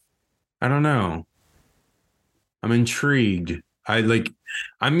don't know. I'm intrigued. I'm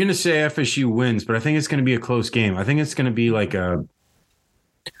going to say FSU wins, but I think it's going to be a close game. I think it's going to be like I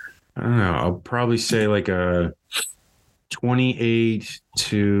don't know. I'll probably say like a 28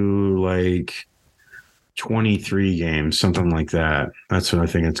 to like 23 games, something like that. That's what I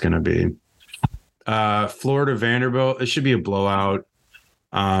think it's going to be. Florida Vanderbilt. It should be a blowout.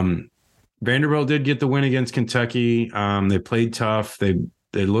 Vanderbilt did get the win against Kentucky. They played tough. They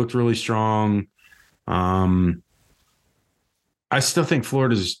looked really strong. I still think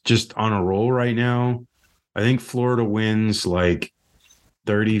Florida's just on a roll right now. I think Florida wins like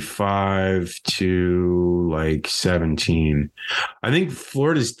 35 to like 17. I think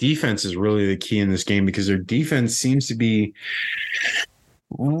Florida's defense is really the key in this game because their defense seems to be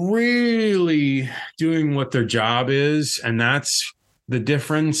really doing what their job is. And that's the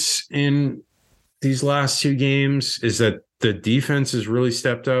difference in these last 2 games, is that the defense has really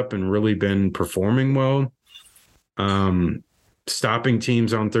stepped up and really been performing well. Stopping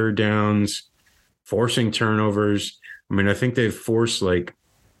teams on third downs, forcing turnovers. I mean, I think they've forced like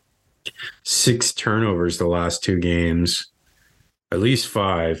 6 turnovers the last 2 games, at least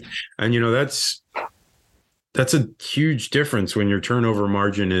 5. And, that's a huge difference when your turnover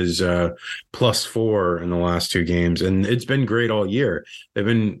margin is +4 in the last 2 games. And it's been great all year. They've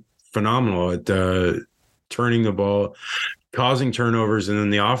been phenomenal at turning the ball, causing turnovers. And then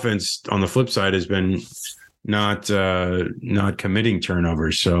the offense on the flip side has been not committing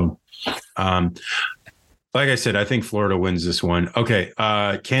turnovers. So, like I said, I think Florida wins this one. Okay.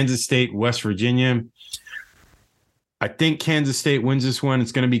 Kansas State, West Virginia. I think Kansas State wins this one.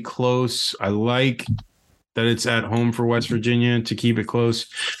 It's going to be close. I like that it's at home for West Virginia to keep it close.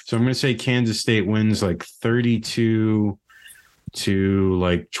 So I'm going to say Kansas State wins like 32 to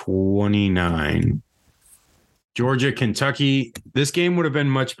like 29. Georgia, Kentucky. This game would have been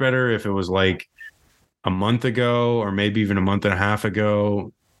much better if it was like a month ago or maybe even a month and a half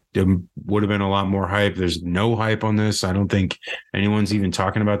ago. It would have been a lot more hype. There's no hype on this. I don't think anyone's even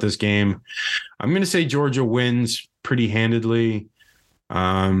talking about this game. I'm going to say Georgia wins pretty handedly.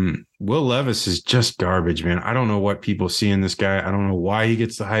 Will Levis is just garbage, man. I don't know what people see in this guy. I don't know why he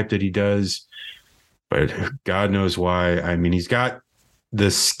gets the hype that he does, but God knows why. I mean, he's got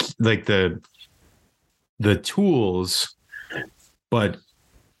this, like the tools, but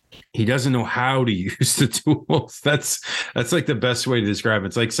he doesn't know how to use the tools. That's like the best way to describe it.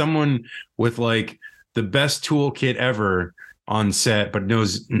 It's like someone with like the best toolkit ever on set, but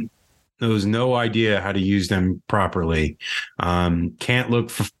knows no idea how to use them properly. Can't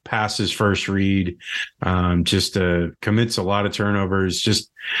look past his first read. Just commits a lot of turnovers.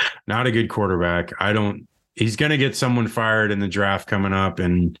 Just not a good quarterback. I don't he's going to get someone fired in the draft coming up.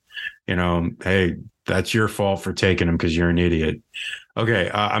 And, hey, that's your fault for taking him because you're an idiot.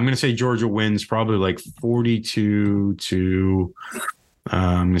 Okay. I'm going to say Georgia wins probably like 42 to,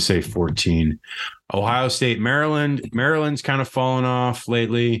 I'm going to say 14. Ohio State, Maryland. Maryland's kind of fallen off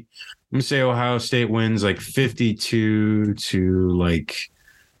lately. I'm going to say Ohio State wins like 52 to like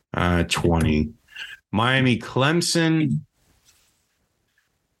 20. Miami, Clemson.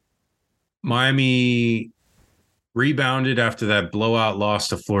 Miami rebounded after that blowout loss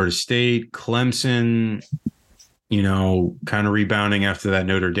to Florida State. Clemson, kind of rebounding after that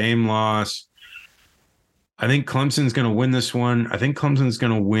Notre Dame loss. I think Clemson's going to win this one. I think Clemson's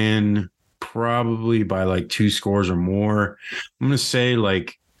going to win probably by like 2 scores or more. I'm going to say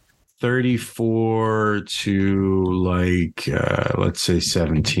like 34 to like, let's say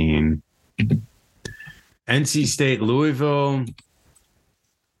 17. NC State, Louisville.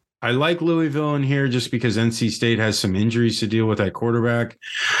 I like Louisville in here just because NC State has some injuries to deal with at quarterback.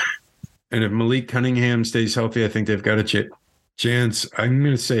 And if Malik Cunningham stays healthy, I think they've got a chance. I'm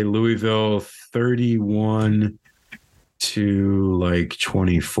going to say Louisville 31 to like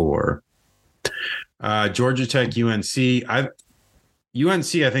 24. Georgia Tech, UNC.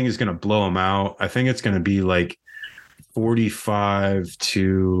 UNC, I think, is going to blow them out. I think it's going to be like 45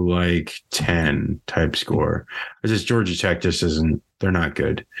 to like 10 type score. It's just Georgia Tech just isn't, they're not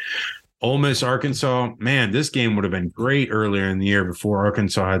good. Ole Miss, Arkansas, man, this game would have been great earlier in the year before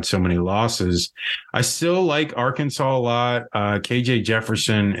Arkansas had so many losses. I still like Arkansas a lot. KJ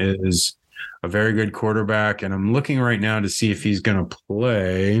Jefferson is a very good quarterback, and I'm looking right now to see if he's going to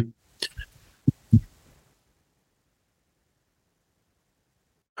play.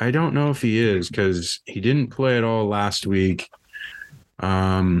 I don't know if he is because he didn't play at all last week.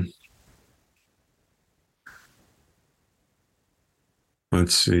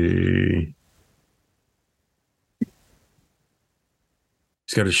 Let's see.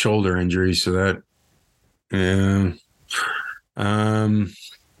 He's got a shoulder injury, so that, yeah.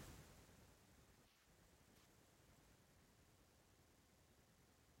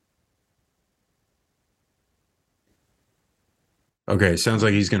 Okay, sounds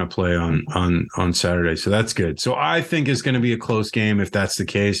like he's going to play on Saturday, so that's good. So I think it's going to be a close game if that's the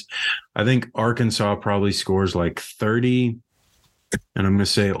case. I think Arkansas probably scores like 30, and I'm going to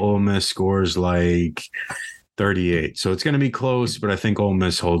say Ole Miss scores like 38. So it's going to be close, but I think Ole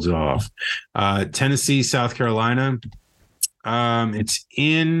Miss holds it off. Tennessee, South Carolina. It's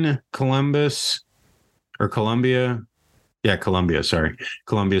in Columbia. Yeah, Columbia, sorry.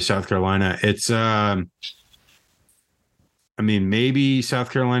 Columbia, South Carolina. It's maybe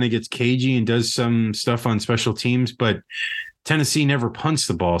South Carolina gets cagey and does some stuff on special teams, but Tennessee never punts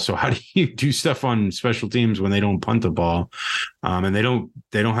the ball. So how do you do stuff on special teams when they don't punt the ball? And they don't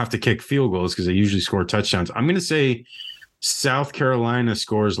have to kick field goals because they usually score touchdowns. I'm going to say South Carolina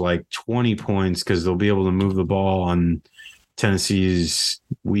scores like 20 points because they'll be able to move the ball on Tennessee's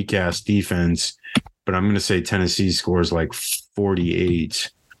weak ass defense. But I'm going to say Tennessee scores like 48.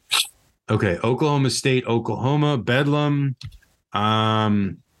 Okay, Oklahoma State, Oklahoma, Bedlam.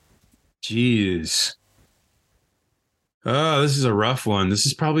 Geez. Oh, this is a rough one. This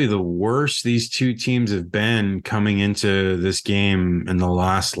is probably the worst these two teams have been coming into this game in the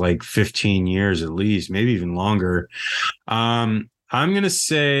last like 15 years at least, maybe even longer. I'm going to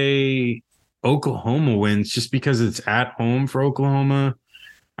say Oklahoma wins just because it's at home for Oklahoma,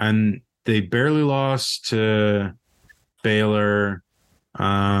 and they barely lost to Baylor.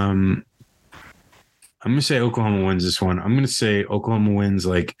 I'm going to say Oklahoma wins this one. I'm going to say Oklahoma wins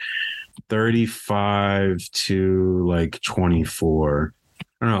like 35 to like 24.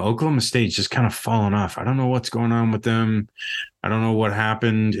 I don't know. Oklahoma State's just kind of fallen off. I don't know what's going on with them. I don't know what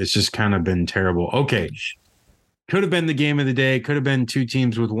happened. It's just kind of been terrible. Okay. Could have been the game of the day. Could have been two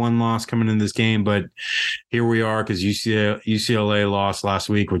teams with one loss coming in this game, but here we are because UCLA lost last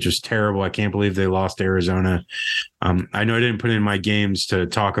week, which was terrible. I can't believe they lost to Arizona. I know I didn't put in my games to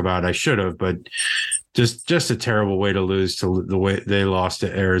talk about. I should have, but just a terrible way to lose to the way they lost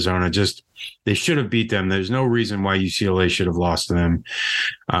to Arizona. They should have beat them. There's no reason why UCLA should have lost to them.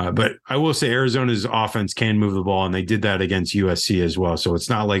 But I will say Arizona's offense can move the ball, and they did that against USC as well. So it's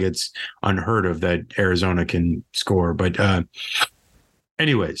not like it's unheard of that Arizona can score. But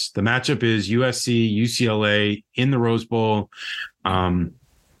anyways, the matchup is USC, UCLA in the Rose Bowl.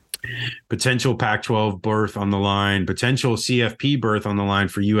 Potential Pac-12 berth on the line, potential CFP berth on the line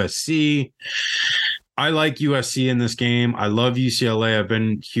for USC. I like USC in this game. I love UCLA. I've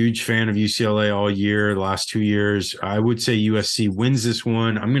been a huge fan of UCLA all year, the last 2 years. I would say USC wins this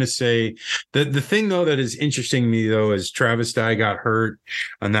one. I'm going to say the thing though that is interesting to me though is Travis Dye got hurt,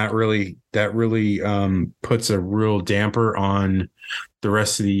 and that really puts a real damper on the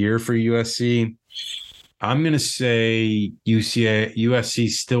rest of the year for USC. I'm going to say USC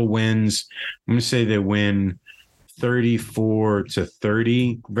still wins. I'm going to say they win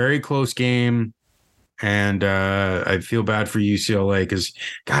 34-30. Very close game. And I feel bad for UCLA because,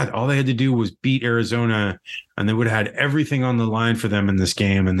 God, all they had to do was beat Arizona and they would have had everything on the line for them in this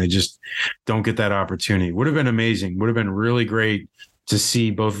game. And they just don't get that opportunity. Would have been amazing. Would have been really great to see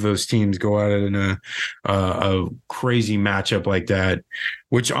both of those teams go at it in a crazy matchup like that,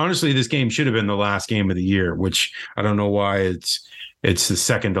 which honestly, this game should have been the last game of the year, which I don't know why it's the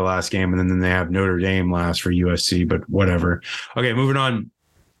second to last game. And then they have Notre Dame last for USC, but whatever. Okay, moving on.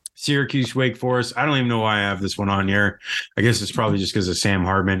 Syracuse, Wake Forest. I don't even know why I have this one on here. I guess it's probably just because of Sam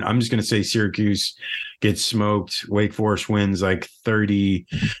Hartman. I'm just going to say Syracuse gets smoked. Wake Forest wins like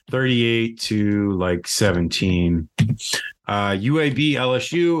 38 to like 17. UAB,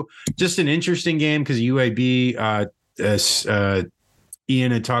 LSU. Just an interesting game because UAB,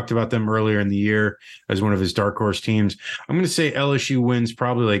 Ian had talked about them earlier in the year as one of his dark horse teams. I'm going to say LSU wins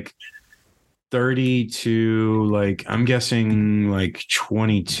probably like 30 to like, I'm guessing like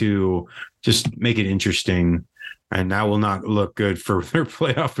 22. Just make it interesting. And that will not look good for their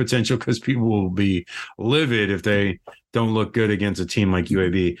playoff potential because people will be livid if they don't look good against a team like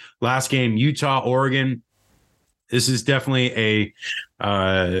UAB. Last game, Utah, Oregon. This is definitely a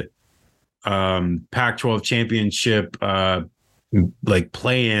Pac-12 championship like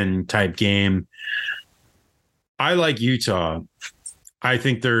play-in type game. I like Utah. I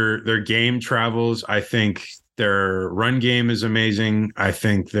think their game travels. I think their run game is amazing. I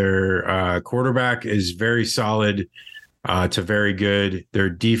think their quarterback is very solid to very good. Their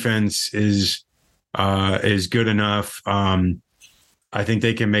defense is good enough. I think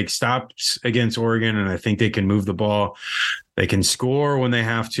they can make stops against Oregon, and I think they can move the ball. They can score when they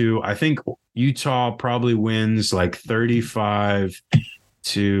have to. I think Utah probably wins like 35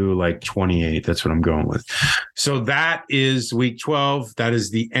 to like 28. That's what I'm going with. So that is week 12. That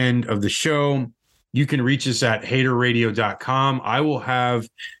is the end of the show. You can reach us at haterradio.com. I will have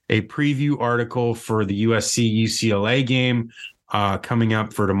a preview article for the USC UCLA game coming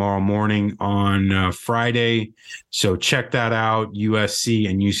up for tomorrow morning on Friday. So check that out, USC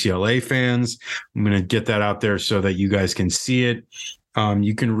and UCLA fans. I'm going to get that out there so that you guys can see it.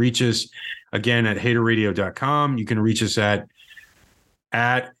 You can reach us again at haterradio.com. You can reach us at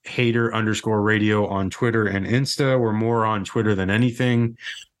hater_radio on Twitter and Insta. We're more on Twitter than anything.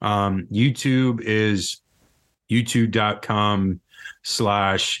 YouTube is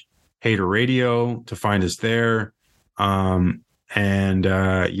youtube.com/haterradio to find us there.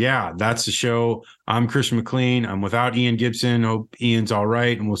 Yeah, that's the show. I'm Chris McLean. I'm without Ian Gibson. Hope Ian's all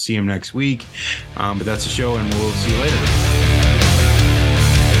right, and we'll see him next week. But that's the show, and we'll see you later.